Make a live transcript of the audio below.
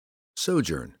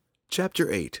Sojourn,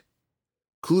 Chapter 8.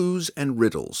 Clues and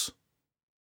Riddles.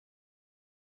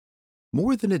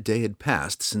 More than a day had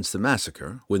passed since the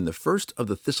massacre when the first of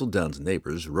the Thistledowns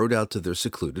neighbors rode out to their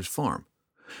secluded farm.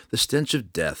 The stench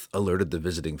of death alerted the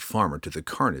visiting farmer to the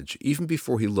carnage even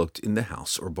before he looked in the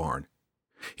house or barn.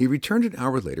 He returned an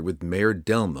hour later with Mayor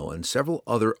Delmo and several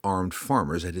other armed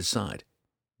farmers at his side.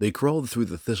 They crawled through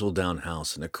the Thistledown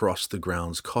house and across the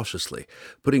grounds cautiously,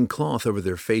 putting cloth over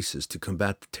their faces to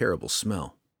combat the terrible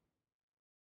smell.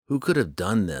 "Who could have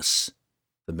done this?"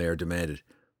 the mayor demanded.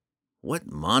 "What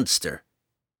monster?"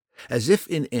 As if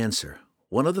in answer,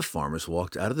 one of the farmers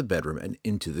walked out of the bedroom and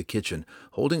into the kitchen,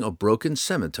 holding a broken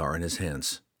scimitar in his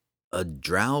hands. "A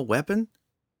drow weapon?"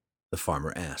 the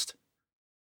farmer asked.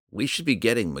 "We should be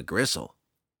getting McGristle."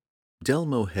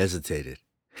 Delmo hesitated.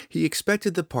 He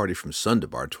expected the party from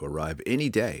Sundabar to arrive any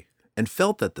day, and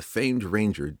felt that the famed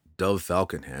ranger Dove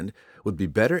Falconhand would be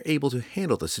better able to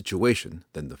handle the situation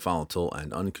than the volatile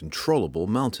and uncontrollable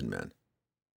mountain men.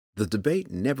 The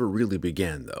debate never really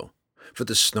began, though, for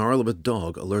the snarl of a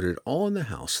dog alerted all in the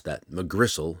house that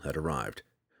McGristle had arrived.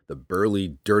 The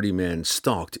burly, dirty man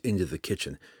stalked into the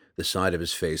kitchen, the side of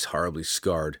his face horribly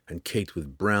scarred and caked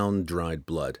with brown, dried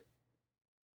blood.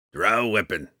 "Drow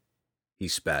weapon," he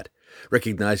spat,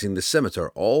 recognizing the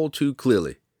scimitar all too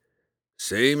clearly.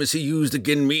 "Same as he used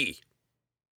agin me."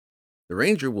 "The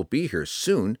ranger will be here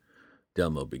soon,"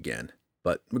 Delmo began,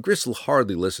 but McGristle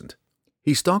hardly listened.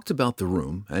 He stalked about the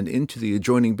room and into the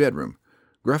adjoining bedroom,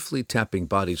 gruffly tapping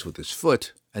bodies with his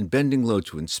foot and bending low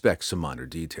to inspect some minor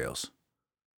details.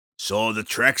 "Saw the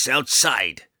tracks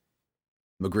outside,"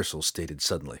 McGristle stated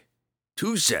suddenly.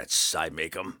 "2 sets, I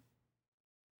make 'em."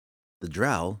 "The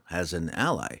drow has an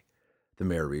ally," the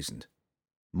mayor reasoned.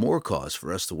 "More cause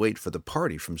for us to wait for the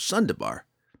party from Sundabar."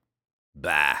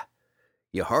 "Bah!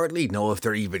 You hardly know if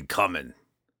they're even coming,"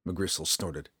 McGristle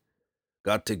snorted.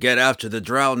 "Got to get after the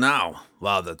drow now,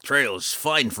 while the trail's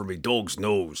fine for me dog's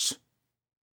nose."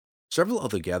 Several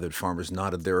other gathered farmers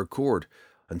nodded their accord,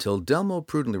 until Delmo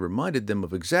prudently reminded them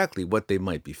of exactly what they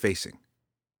might be facing.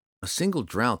 "A single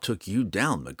drow took you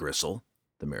down, McGristle,"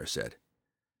 the mayor said.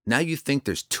 "Now you think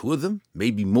there's 2 of them,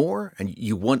 maybe more, and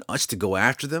you want us to go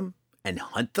after them and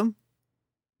hunt them?"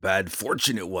 "Bad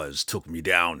fortune it was took me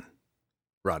down,"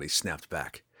 Roddy snapped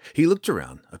back. He looked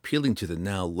around, appealing to the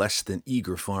now less than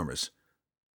eager farmers.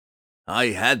 "I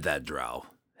had that drow,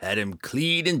 had him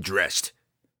clean and dressed."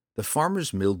 The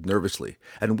farmers milled nervously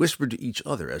and whispered to each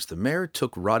other as the mayor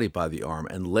took Roddy by the arm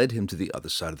and led him to the other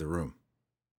side of the room.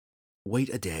 "Wait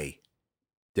a day,"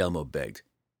 Delmo begged.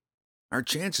 "Our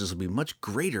chances will be much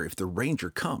greater if the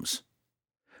ranger comes."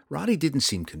 Roddy didn't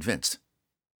seem convinced.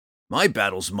 "My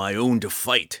battle's my own to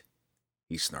fight,"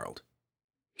 he snarled.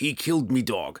 "He killed me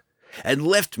dog, and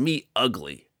left me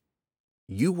ugly."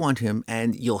 "You want him,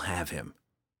 and you'll have him,"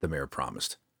 the mayor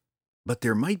promised. "But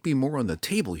there might be more on the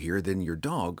table here than your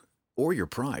dog or your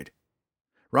pride."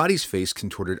 Roddy's face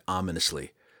contorted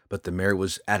ominously, but the mayor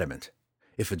was adamant.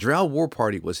 If a drow war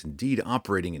party was indeed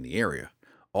operating in the area,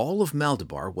 all of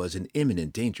Maldabar was in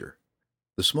imminent danger.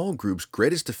 The small group's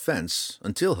greatest defense,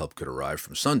 until help could arrive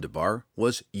from Sundabar,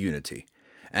 was unity,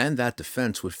 and that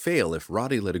defense would fail if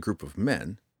Roddy led a group of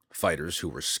men, fighters who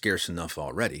were scarce enough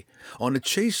already, on a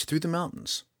chase through the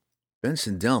mountains.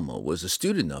 Benson Delmo was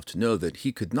astute enough to know that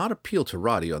he could not appeal to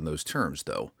Roddy on those terms,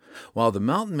 though. While the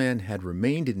mountain man had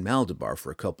remained in Maldabar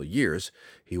for a couple of years,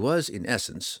 he was, in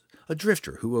essence, a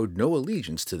drifter who owed no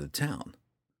allegiance to the town.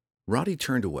 Roddy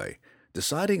turned away,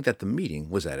 deciding that the meeting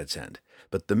was at its end,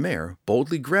 but the mayor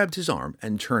boldly grabbed his arm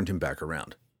and turned him back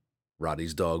around.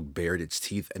 Roddy's dog bared its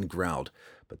teeth and growled,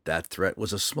 but that threat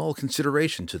was a small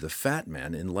consideration to the fat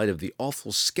man in light of the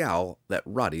awful scowl that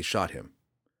Roddy shot him.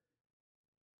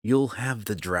 "You'll have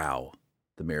the drow,"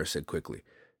 the mayor said quickly.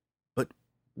 "But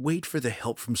wait for the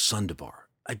help from Sundabar,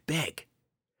 I beg."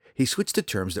 He switched to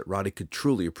terms that Roddy could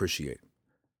truly appreciate.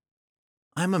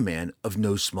 "I'm a man of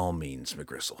no small means,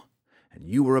 McGristle, and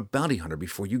you were a bounty hunter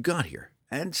before you got here,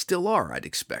 and still are, I'd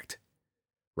expect."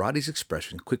 Roddy's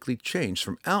expression quickly changed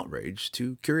from outrage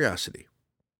to curiosity.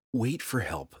 "Wait for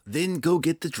help, then go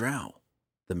get the drow."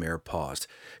 The mayor paused,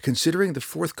 considering the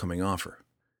forthcoming offer.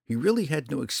 He really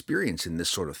had no experience in this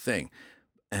sort of thing,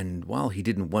 and while he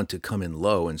didn't want to come in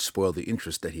low and spoil the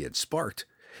interest that he had sparked,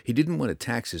 he didn't want to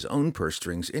tax his own purse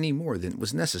strings any more than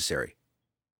was necessary.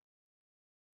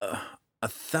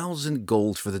 1,000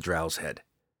 gold for the drow's head."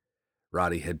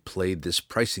 Roddy had played this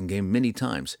pricing game many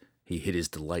times. He hid his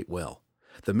delight well.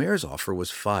 The mayor's offer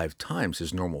was 5 times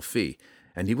his normal fee,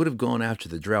 and he would have gone after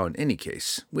the drow in any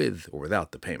case, with or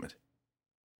without the payment.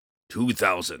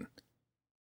 2,000.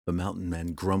 The mountain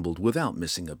man grumbled without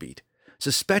missing a beat.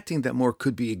 suspecting that more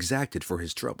could be exacted for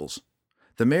his troubles.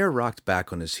 The mayor rocked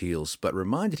back on his heels, but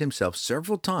reminded himself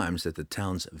several times that the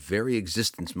town's very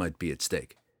existence might be at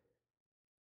stake.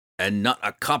 "And not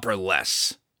a copper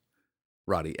less,"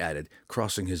 Roddy added,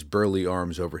 crossing his burly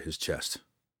arms over his chest.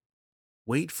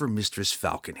 "Wait for Mistress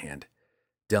Falconhand,"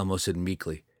 Delmo said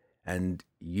meekly, "and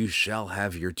you shall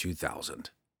have your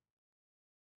 2,000.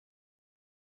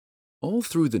 All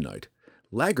through the night,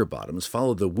 Lagerbottoms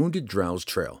followed the wounded Drow's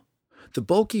trail. The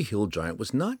bulky hill giant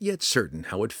was not yet certain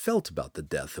how it felt about the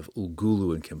death of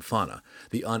Ulgulu and Kemfana,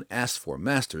 the unasked-for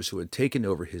masters who had taken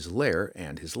over his lair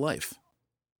and his life.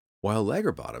 While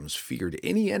Lagerbottoms feared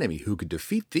any enemy who could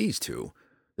defeat these two,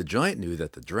 the giant knew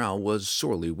that the Drow was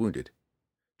sorely wounded.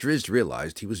 Drizzt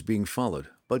realized he was being followed,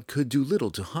 but could do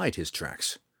little to hide his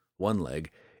tracks. One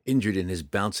leg, injured in his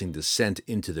bouncing descent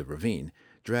into the ravine,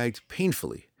 dragged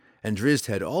painfully, and Drizzt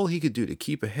had all he could do to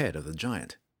keep ahead of the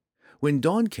giant. When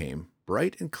dawn came,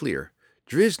 bright and clear,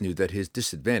 Drizzt knew that his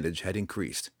disadvantage had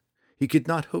increased. He could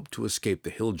not hope to escape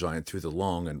the hill giant through the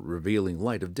long and revealing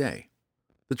light of day.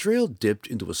 The trail dipped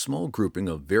into a small grouping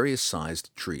of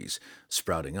various-sized trees,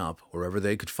 sprouting up wherever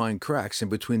they could find cracks in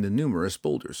between the numerous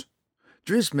boulders.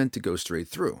 Drizzt meant to go straight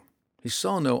through. He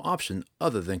saw no option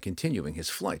other than continuing his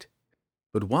flight.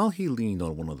 But while he leaned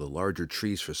on one of the larger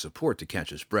trees for support to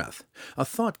catch his breath, a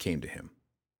thought came to him.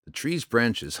 The tree's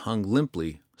branches hung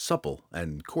limply, supple,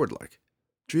 and cord-like.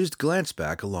 Drizzt glanced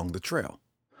back along the trail.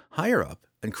 Higher up,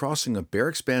 and crossing a bare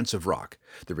expanse of rock,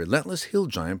 the relentless hill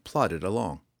giant plodded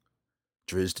along.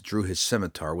 Drizzt drew his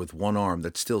scimitar with one arm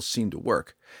that still seemed to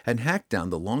work, and hacked down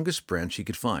the longest branch he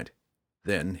could find.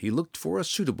 Then he looked for a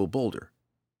suitable boulder.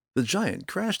 The giant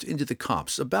crashed into the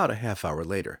copse about a half-hour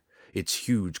later, its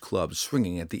huge club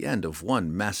swinging at the end of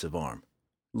one massive arm.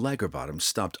 Lagerbottom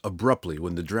stopped abruptly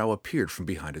when the Drow appeared from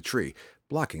behind a tree,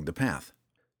 blocking the path.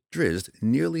 Drizzt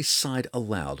nearly sighed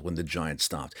aloud when the giant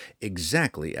stopped,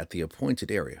 exactly at the appointed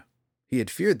area. He had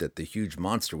feared that the huge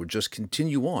monster would just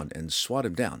continue on and swat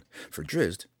him down, for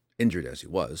Drizzt, injured as he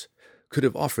was, could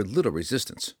have offered little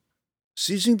resistance.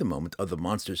 Seizing the moment of the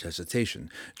monster's hesitation,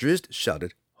 Drizzt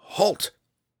shouted, "Halt!"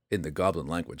 in the goblin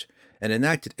language, and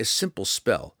enacted a simple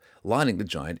spell, lining the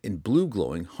giant in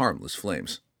blue-glowing, harmless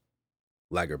flames.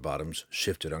 Lagerbottoms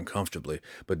shifted uncomfortably,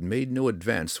 but made no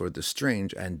advance toward the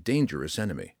strange and dangerous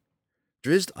enemy.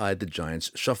 Drizzt eyed the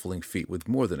giant's shuffling feet with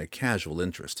more than a casual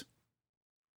interest.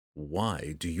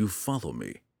 "Why do you follow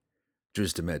me?"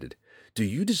 Drizzt demanded. "Do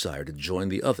you desire to join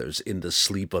the others in the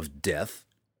sleep of death?"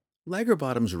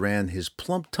 Lagerbottoms ran his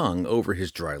plump tongue over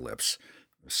his dry lips.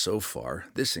 So far,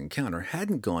 this encounter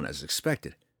hadn't gone as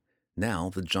expected. Now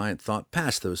the giant thought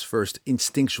past those first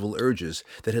instinctual urges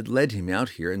that had led him out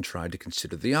here and tried to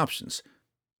consider the options.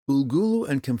 Ulgulu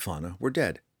and Kemfana were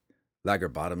dead.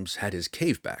 Lagerbottoms had his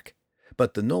cave back.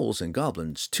 But the gnolls and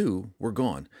goblins, too, were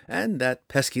gone, and that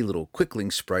pesky little quickling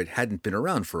sprite hadn't been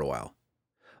around for a while.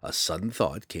 A sudden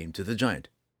thought came to the giant.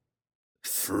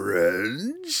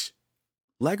 "Friends?"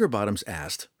 Lagerbottoms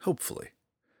asked, hopefully.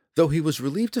 Though he was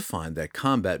relieved to find that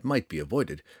combat might be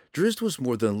avoided, Drizzt was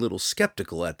more than a little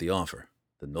skeptical at the offer.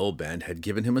 The gnoll band had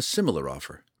given him a similar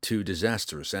offer, to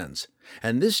disastrous ends,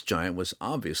 and this giant was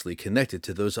obviously connected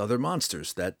to those other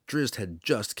monsters that Drizzt had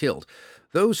just killed,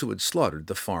 those who had slaughtered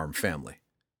the farm family.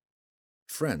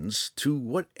 "Friends, to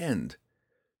what end?"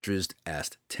 Drizzt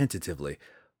asked tentatively,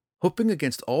 hoping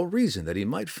against all reason that he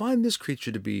might find this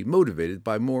creature to be motivated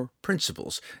by more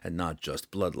principles and not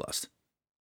just bloodlust.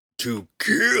 "To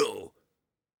kill,"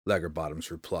 Lagerbottoms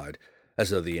replied, as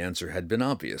though the answer had been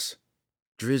obvious.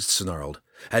 Drizzt snarled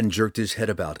and jerked his head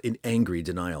about in angry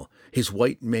denial, his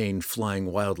white mane flying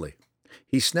wildly.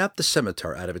 He snapped the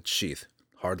scimitar out of its sheath,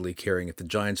 hardly caring if the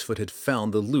giant's foot had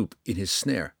found the loop in his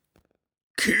snare.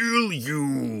 "Kill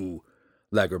you!"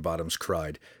 Lagerbottoms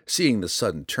cried, seeing the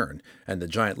sudden turn, and the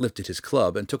giant lifted his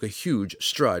club and took a huge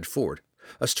stride forward,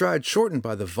 a stride shortened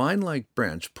by the vine-like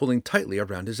branch pulling tightly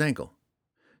around his ankle.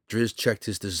 Drizzt checked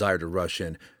his desire to rush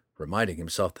in, reminding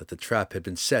himself that the trap had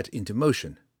been set into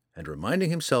motion, and reminding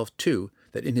himself, too,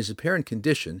 that in his apparent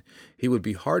condition he would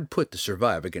be hard put to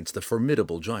survive against the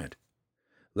formidable giant.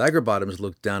 Lagerbottoms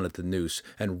looked down at the noose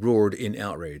and roared in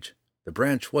outrage. The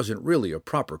branch wasn't really a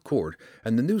proper cord,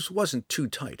 and the noose wasn't too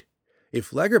tight.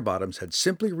 If Lagerbottoms had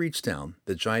simply reached down,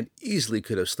 the giant easily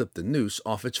could have slipped the noose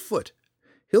off its foot.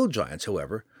 Hill giants,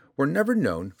 however, were never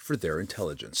known for their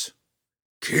intelligence.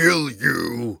 "Kill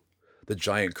you!" the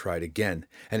giant cried again,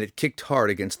 and it kicked hard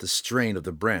against the strain of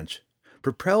the branch.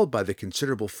 Propelled by the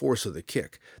considerable force of the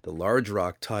kick, the large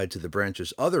rock tied to the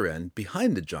branch's other end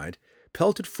behind the giant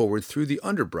pelted forward through the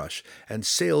underbrush and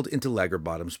sailed into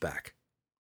Lagerbottom's back.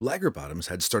 Lagerbottoms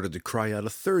had started to cry out a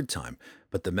third time,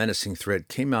 but the menacing threat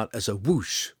came out as a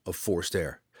whoosh of forced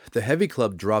air. The heavy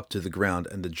club dropped to the ground,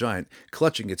 and the giant,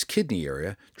 clutching its kidney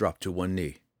area, dropped to one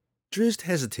knee. Drizzt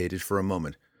hesitated for a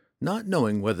moment, not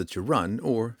knowing whether to run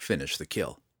or finish the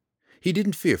kill. He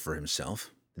didn't fear for himself.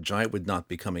 The giant would not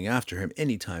be coming after him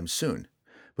any time soon.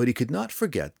 But he could not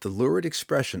forget the lurid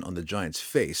expression on the giant's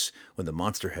face when the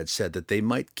monster had said that they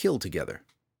might kill together.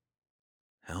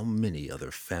 "How many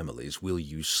other families will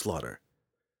you slaughter?"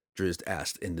 Drizzt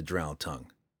asked in the drow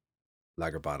tongue.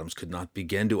 Lagerbottoms could not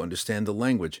begin to understand the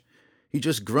language. He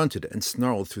just grunted and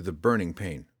snarled through the burning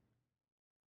pain.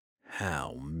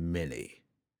 "How many?"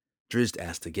 Drizzt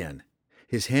asked again,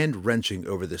 his hand wrenching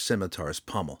over the scimitar's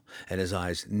pommel and his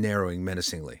eyes narrowing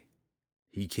menacingly.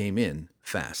 He came in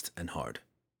fast and hard.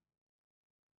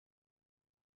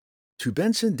 To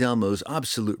Benson Delmo's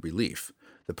absolute relief,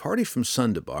 the party from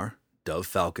Sundabar, Dove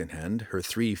Falconhand, her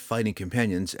 3 fighting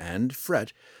companions, and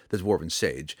Fret, the dwarven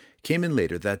sage, came in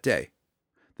later that day.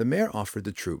 The mayor offered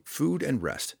the troop food and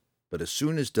rest, but as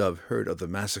soon as Dove heard of the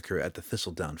massacre at the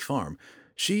Thistledown farm,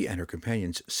 she and her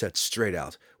companions set straight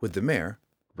out, with the mayor,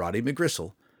 Roddy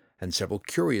McGristle, and several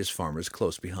curious farmers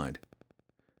close behind.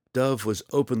 Dove was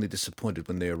openly disappointed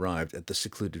when they arrived at the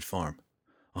secluded farm.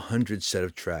 100 set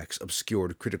of tracks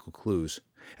obscured critical clues,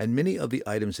 and many of the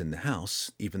items in the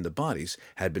house, even the bodies,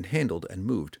 had been handled and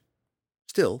moved.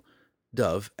 Still,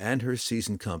 Dove and her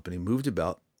seasoned company moved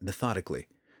about methodically,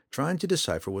 trying to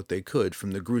decipher what they could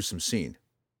from the gruesome scene.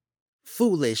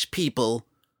 "Foolish people!"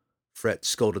 Fret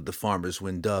scolded the farmers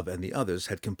when Dove and the others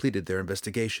had completed their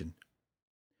investigation.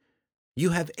 "You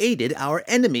have aided our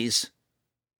enemies!"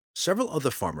 Several of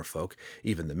the farmer folk,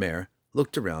 even the mayor,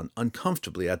 looked around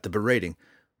uncomfortably at the berating,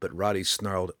 but Roddy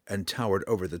snarled and towered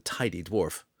over the tidy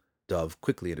dwarf. Dove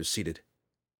quickly interceded.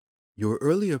 "Your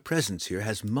earlier presence here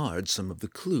has marred some of the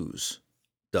clues,"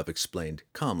 Dove explained,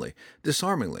 calmly,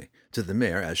 disarmingly, to the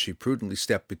mayor as she prudently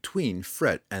stepped between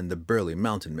Fret and the burly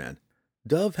mountain man.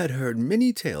 Dove had heard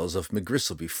many tales of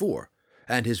McGristle before,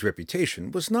 and his reputation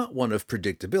was not one of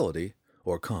predictability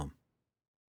or calm.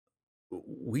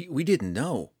 We didn't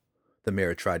know," the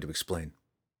mayor tried to explain.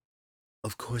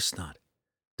 "Of course not,"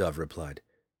 Dove replied.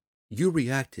 "You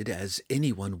reacted as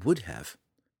anyone would have."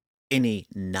 "Any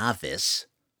novice,"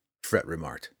 Fret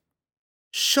remarked.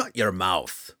 "Shut your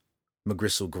mouth,"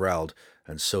 McGristle growled,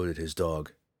 and so did his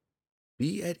dog.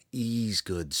 "Be at ease,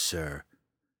 good sir,"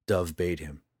 Dove bade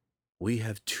him. "We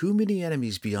have too many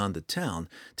enemies beyond the town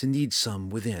to need some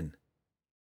within."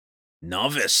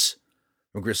 "Novice,"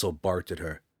 McGristle barked at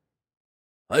her.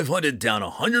 "I've hunted down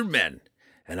 100 men,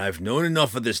 and I've known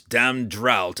enough of this damned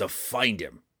drow to find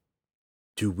him."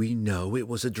 "Do we know it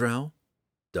was a drow?"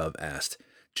 Dove asked,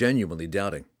 genuinely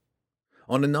doubting.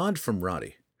 On a nod from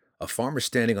Roddy, a farmer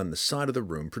standing on the side of the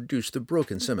room produced the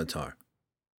broken scimitar.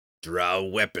 "Drow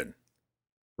weapon,"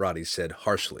 Roddy said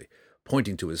harshly,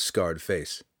 pointing to his scarred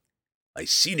face. "I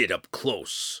seen it up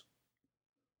close."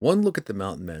 One look at the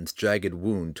mountain man's jagged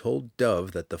wound told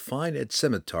Dove that the fine-edged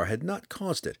scimitar had not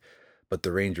caused it, but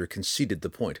the ranger conceded the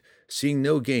point, seeing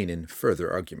no gain in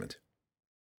further argument.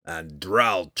 "And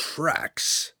drow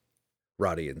tracks,"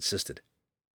 Roddy insisted.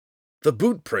 "The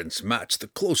boot prints match the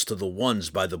close to the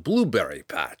ones by the blueberry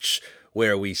patch,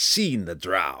 where we seen the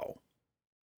drow."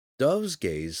 Dove's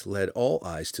gaze led all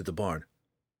eyes to the barn.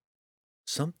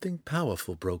 "Something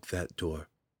powerful broke that door,"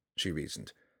 she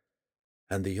reasoned,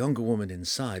 "and the younger woman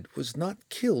inside was not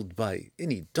killed by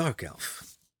any dark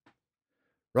elf."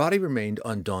 Roddy remained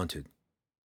undaunted.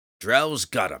 "Drow's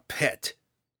got a pet,"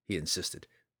 he insisted.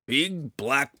 "Big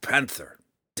black panther.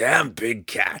 Damn big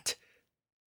cat."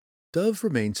 Dove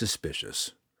remained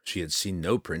suspicious. She had seen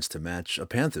no prints to match a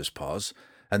panther's paws,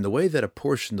 and the way that a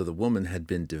portion of the woman had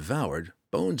been devoured,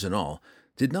 bones and all,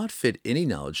 did not fit any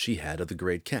knowledge she had of the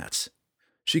great cats.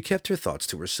 She kept her thoughts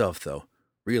to herself, though,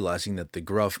 realizing that the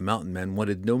gruff mountain man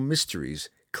wanted no mysteries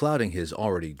clouding his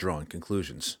already drawn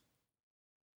conclusions.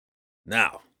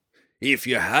 "Now, if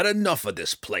you had enough of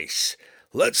this place,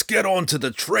 let's get on to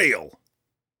the trail,"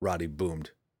 Roddy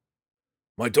boomed.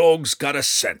 "My dog's got a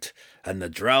scent, and the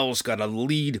drow's got a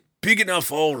lead big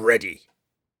enough already."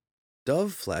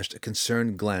 Dove flashed a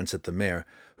concerned glance at the mare,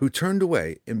 who turned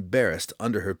away, embarrassed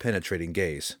under her penetrating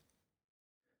gaze.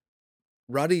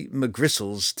 "Roddy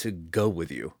McGristle's to go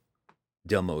with you,"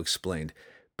 Delmo explained,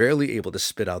 barely able to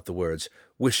spit out the words,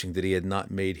 wishing that he had not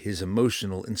made his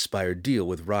emotional-inspired deal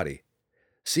with Roddy.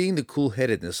 Seeing the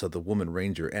cool-headedness of the woman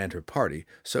ranger and her party,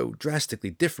 so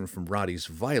drastically different from Roddy's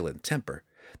violent temper,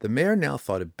 the mayor now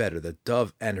thought it better that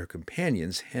Dove and her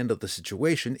companions handle the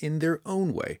situation in their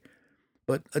own way.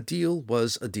 But a deal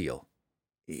was a deal.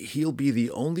 He'll be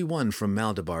the only one from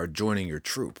Maldabar joining your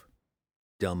troop,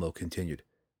 Delmo continued.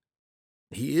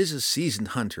 He is a seasoned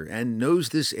hunter and knows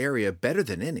this area better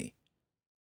than any.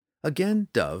 Again,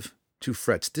 Dove, to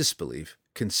Fret's disbelief,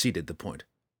 conceded the point.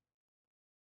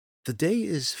 The day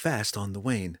is fast on the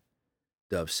wane,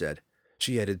 Dove said.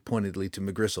 She added pointedly to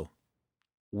McGristle,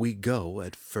 We go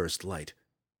at first light.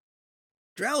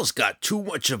 Drow's got too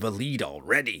much of a lead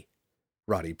already,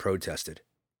 Roddy protested.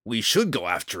 We should go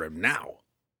after him now.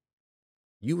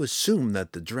 You assume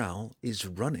that the drow is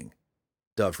running,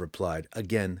 Dove replied,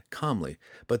 again calmly,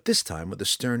 but this time with a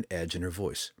stern edge in her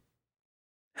voice.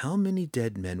 How many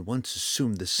dead men once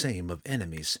assumed the same of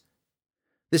enemies?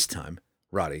 This time,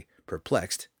 Roddy,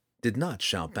 perplexed, did not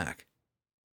shout back.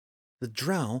 The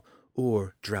drow,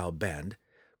 or drow band,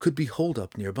 could be holed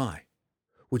up nearby.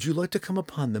 Would you like to come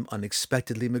upon them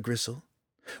unexpectedly, McGristle?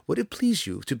 Would it please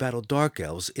you to battle dark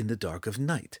elves in the dark of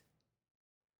night?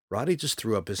 Roddy just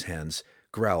threw up his hands,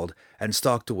 growled, and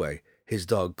stalked away, his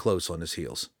dog close on his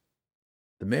heels.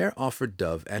 The mayor offered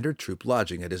Dove and her troop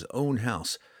lodging at his own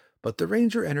house, but the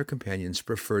ranger and her companions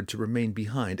preferred to remain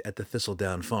behind at the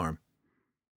Thistledown farm.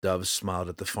 Dove smiled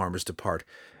at the farmers depart,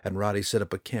 and Roddy set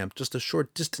up a camp just a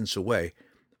short distance away,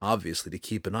 obviously to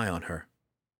keep an eye on her.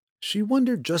 She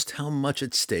wondered just how much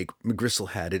at stake McGristle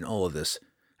had in all of this,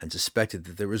 and suspected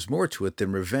that there was more to it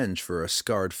than revenge for a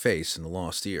scarred face and a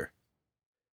lost ear.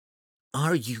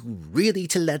 Are you really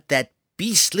to let that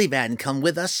beastly man come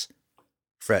with us?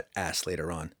 Fret asked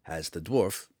later on, as the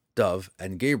dwarf, Dove,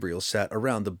 and Gabriel sat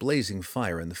around the blazing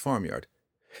fire in the farmyard.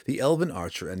 The elven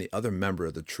archer and the other member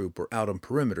of the troop were out on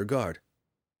perimeter guard.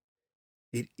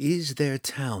 It is their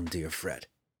town, dear Fret,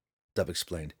 Dove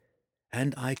explained,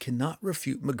 and I cannot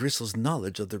refute McGristle's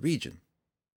knowledge of the region.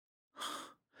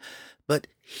 But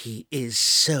he is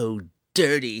so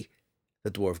dirty,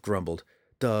 the dwarf grumbled.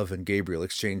 Dove and Gabriel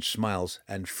exchanged smiles,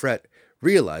 and Fret,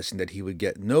 realizing that he would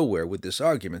get nowhere with this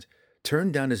argument,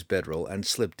 turned down his bedroll and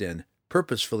slipped in,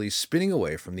 purposefully spinning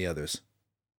away from the others.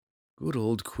 Good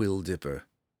old Quill Dipper,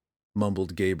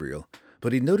 mumbled Gabriel,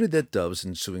 but he noted that Dove's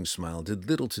ensuing smile did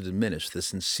little to diminish the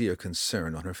sincere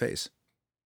concern on her face.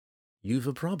 You've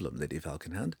a problem, Lady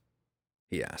Falconhand?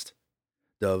 He asked.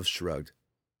 Dove shrugged.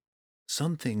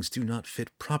 Some things do not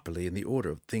fit properly in the order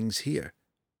of things here,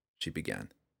 she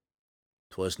began.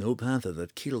 'Twas no panther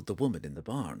that killed the woman in the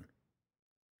barn,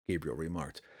 Gabriel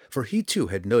remarked, for he too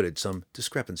had noted some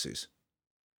discrepancies.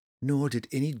 Nor did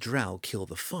any drow kill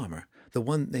the farmer, the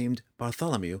one named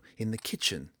Bartholomew, in the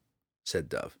kitchen, said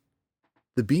Dove.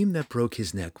 The beam that broke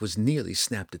his neck was nearly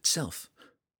snapped itself.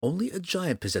 Only a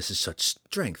giant possesses such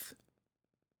strength.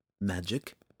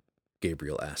 Magic?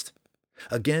 Gabriel asked.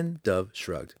 Again, Dove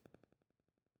shrugged.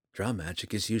 Drow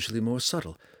magic is usually more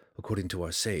subtle, according to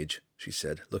our sage, she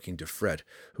said, looking to Fret,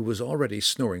 who was already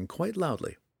snoring quite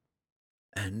loudly.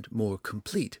 And more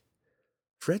complete.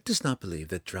 Fret does not believe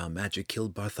that drow magic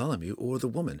killed Bartholomew or the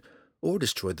woman, or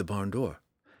destroyed the barn door.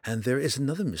 And there is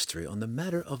another mystery on the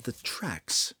matter of the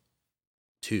tracks.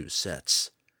 2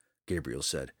 sets, Gabriel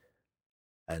said,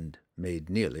 and made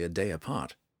nearly a day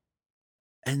apart.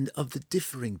 And of the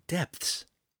differing depths,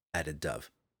 added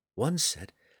Dove. One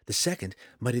set, the second,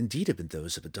 might indeed have been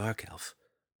those of a dark elf,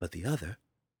 but the other,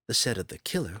 the set of the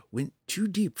killer, went too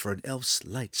deep for an elf's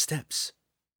light steps.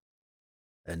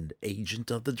 An agent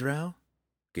of the drow?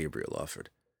 Gabriel offered.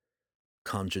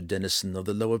 Conjured denizen of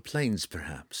the lower plains,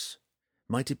 perhaps.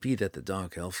 Might it be that the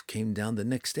dark elf came down the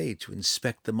next day to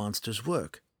inspect the monster's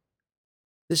work?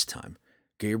 This time,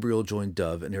 Gabriel joined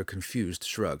Dove in her confused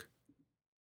shrug.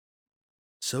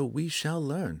 So we shall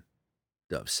learn,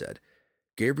 Dove said.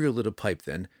 Gabriel lit a pipe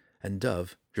then, and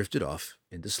Dove drifted off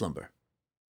into slumber.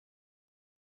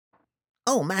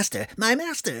 Oh, master, my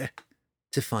master!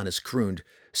 Tifanis crooned,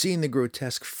 seeing the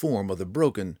grotesque form of the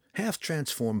broken,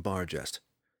 half-transformed Barghest.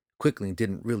 Quickling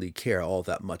didn't really care all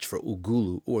that much for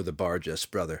Ugulu or the Barghest's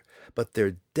brother, but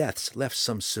their deaths left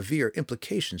some severe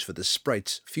implications for the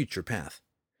sprite's future path.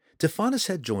 Tifanis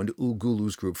had joined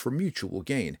Ugulu's group for mutual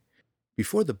gain.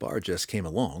 Before the Barghest came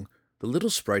along, the little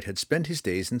sprite had spent his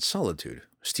days in solitude,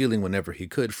 stealing whenever he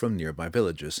could from nearby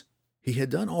villages. He had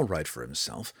done all right for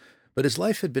himself, but his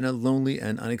life had been a lonely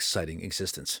and unexciting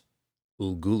existence.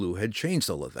 Ugulu had changed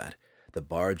all of that. The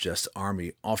Barghest's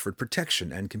army offered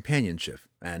protection and companionship,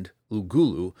 and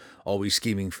Ugulu, always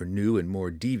scheming for new and more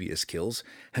devious kills,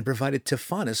 had provided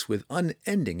Tifanis with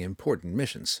unending important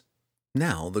missions.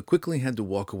 Now the Quickling had to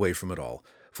walk away from it all,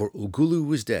 for Ugulu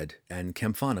was dead and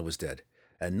Kempfana was dead,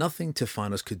 and nothing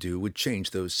Tifanis could do would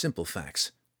change those simple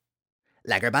facts.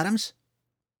 Laggerbottoms?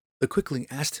 The Quickling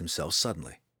asked himself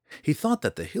suddenly. He thought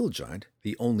that the hill giant,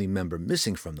 the only member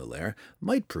missing from the lair,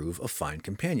 might prove a fine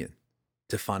companion.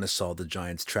 Tefana saw the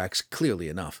giant's tracks clearly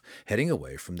enough, heading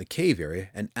away from the cave area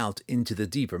and out into the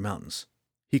deeper mountains.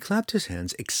 He clapped his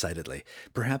hands excitedly,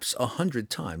 perhaps 100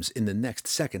 times in the next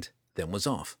second, then was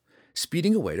off,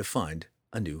 speeding away to find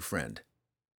a new friend.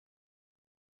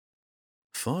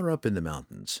 Far up in the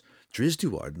mountains, Driz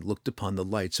Duard looked upon the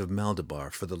lights of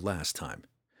Maldabar for the last time.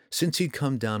 Since he'd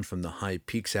come down from the high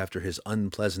peaks after his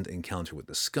unpleasant encounter with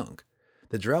the skunk,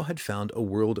 the drow had found a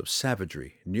world of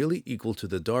savagery nearly equal to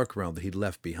the dark realm that he'd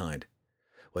left behind.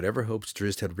 Whatever hopes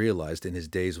Drizzt had realized in his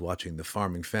days watching the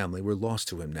farming family were lost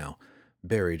to him now,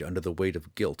 buried under the weight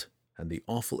of guilt and the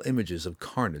awful images of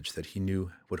carnage that he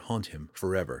knew would haunt him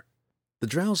forever. The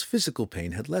drow's physical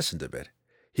pain had lessened a bit.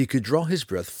 He could draw his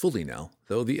breath fully now,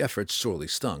 though the effort sorely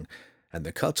stung, and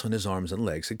the cuts on his arms and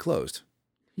legs had closed.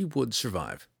 He would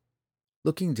survive.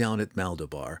 Looking down at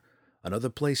Maldabar, another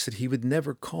place that he would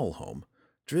never call home,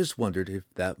 Driz wondered if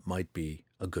that might be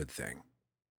a good thing.